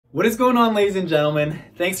What is going on, ladies and gentlemen?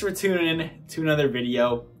 Thanks for tuning in to another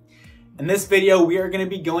video. In this video, we are going to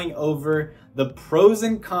be going over the pros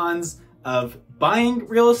and cons of buying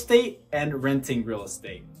real estate and renting real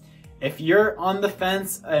estate. If you're on the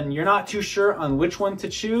fence and you're not too sure on which one to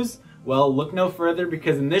choose, well, look no further,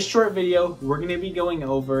 because in this short video, we're going to be going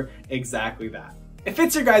over exactly that. If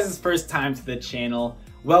it's your guys' first time to the channel,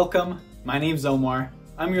 welcome. My name's Omar.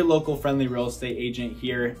 I'm your local friendly real estate agent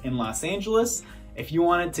here in Los Angeles. If you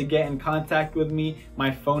wanted to get in contact with me,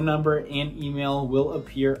 my phone number and email will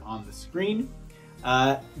appear on the screen.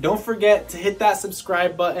 Don't forget to hit that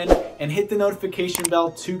subscribe button and hit the notification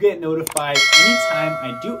bell to get notified anytime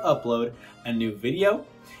I do upload a new video.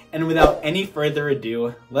 And without any further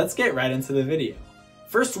ado, let's get right into the video.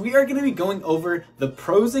 First, we are going to be going over the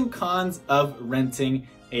pros and cons of renting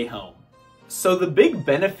a home. So the big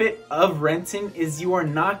benefit of renting is you are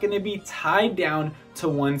not going to be tied down to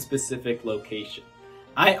one specific location.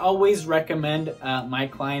 I always recommend my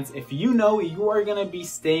clients, if you know you are going to be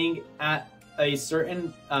staying at a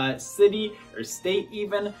certain city or state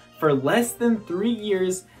even for less than 3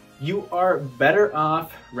 years, you are better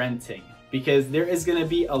off renting, because there is going to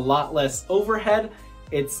be a lot less overhead.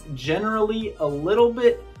 It's generally a little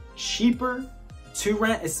bit cheaper to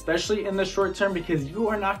rent, especially in the short term, because you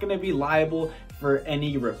are not going to be liable for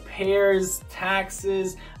any repairs,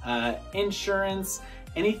 taxes, insurance,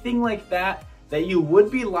 anything like that you would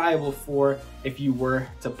be liable for if you were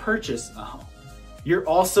to purchase a home. You're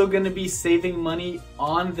also going to be saving money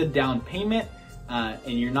on the down payment,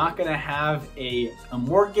 and you're not going to have a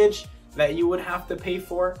mortgage that you would have to pay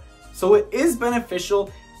for. So it is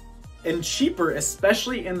beneficial and cheaper,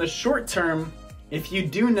 especially in the short term, if you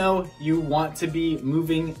do know you want to be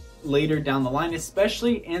moving later down the line,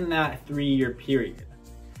 especially in that 3-year period.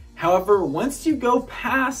 However, once you go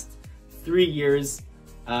past 3 years,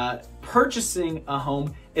 purchasing a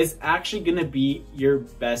home is actually going to be your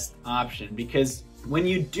best option, because when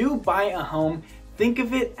you do buy a home, think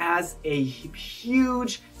of it as a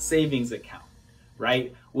huge savings account,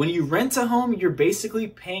 right? When you rent a home, you're basically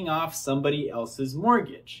paying off somebody else's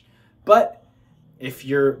mortgage. But if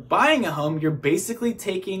you're buying a home, you're basically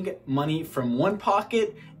taking money from one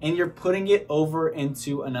pocket and you're putting it over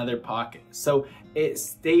into another pocket. So it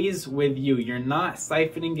stays with you. You're not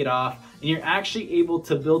siphoning it off, and you're actually able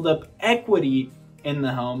to build up equity in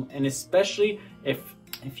the home. And especially if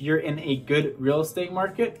you're in a good real estate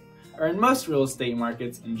market, or in most real estate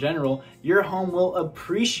markets in general, your home will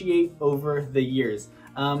appreciate over the years.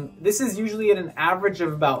 This is usually at an average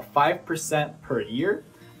of about 5% per year.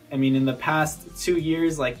 I mean, in the past 2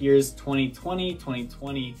 years, like years 2020,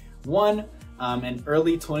 2021, and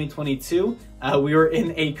early 2022, we were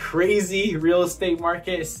in a crazy real estate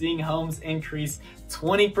market, seeing homes increase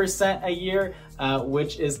 20% a year,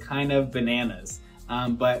 which is kind of bananas.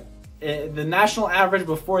 But the national average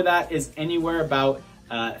before that is anywhere about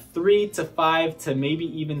 3 to 5 to maybe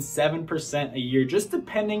even 7% a year, just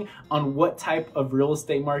depending on what type of real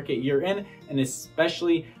estate market you're in, and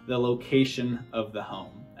especially the location of the home.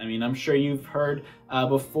 I mean, I'm sure you've heard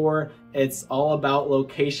before, it's all about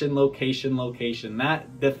location, location, location.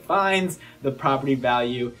 That defines the property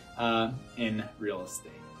value in real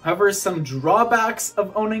estate. However, some drawbacks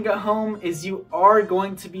of owning a home is you are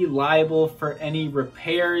going to be liable for any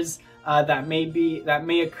repairs that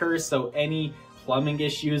may occur. So any plumbing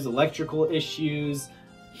issues, electrical issues,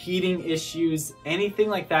 heating issues, anything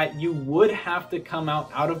like that, you would have to come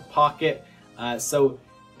out of pocket. So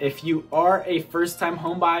if you are a first-time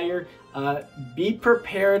home buyer, be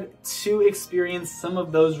prepared to experience some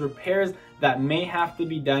of those repairs that may have to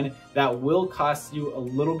be done that will cost you a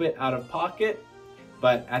little bit out of pocket.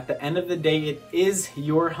 But at the end of the day, it is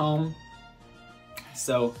your home,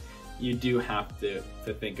 so you do have to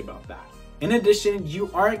think about that. In addition, you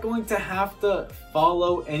aren't going to have to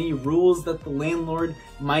follow any rules that the landlord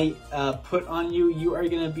might put on you. You are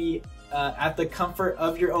going to be at the comfort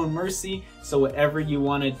of your own mercy. So whatever you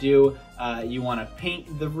want to do, you want to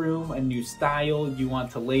paint the room a new style, you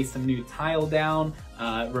want to lay some new tile down,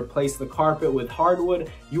 replace the carpet with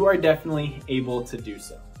hardwood, you are definitely able to do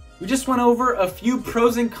so. We just went over a few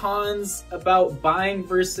pros and cons about buying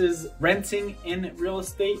versus renting in real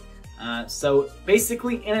estate. So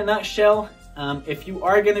basically, in a nutshell, if you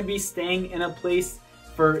are going to be staying in a place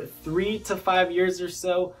for 3 to 5 years or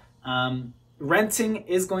so, renting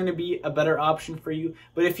is going to be a better option for you.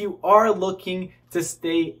 But if you are looking to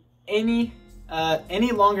stay any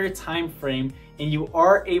longer time frame and you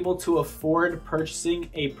are able to afford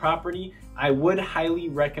purchasing a property, I would highly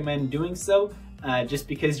recommend doing so, just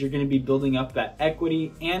because you're going to be building up that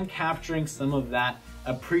equity and capturing some of that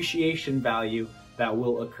appreciation value that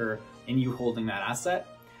will occur in you holding that asset.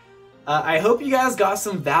 I hope you guys got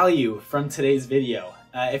some value from today's video.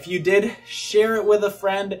 If you did, share it with a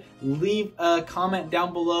friend, leave a comment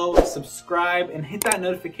down below, subscribe, and hit that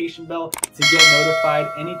notification bell to get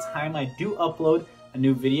notified anytime I do upload a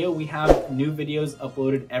new video. We have new videos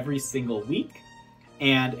uploaded every single week.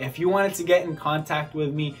 And if you wanted to get in contact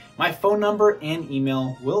with me, my phone number and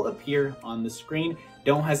email will appear on the screen.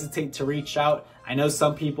 Don't hesitate to reach out. I know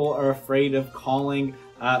some people are afraid of calling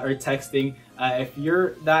or texting. If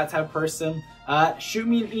you're that type of person, shoot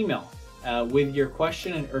me an email with your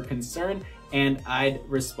question or concern, and I'd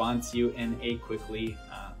respond to you in a quickly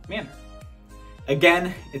manner.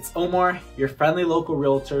 Again, it's Omar, your friendly local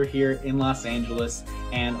realtor here in Los Angeles,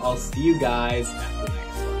 and I'll see you guys at the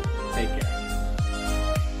next one. Take care.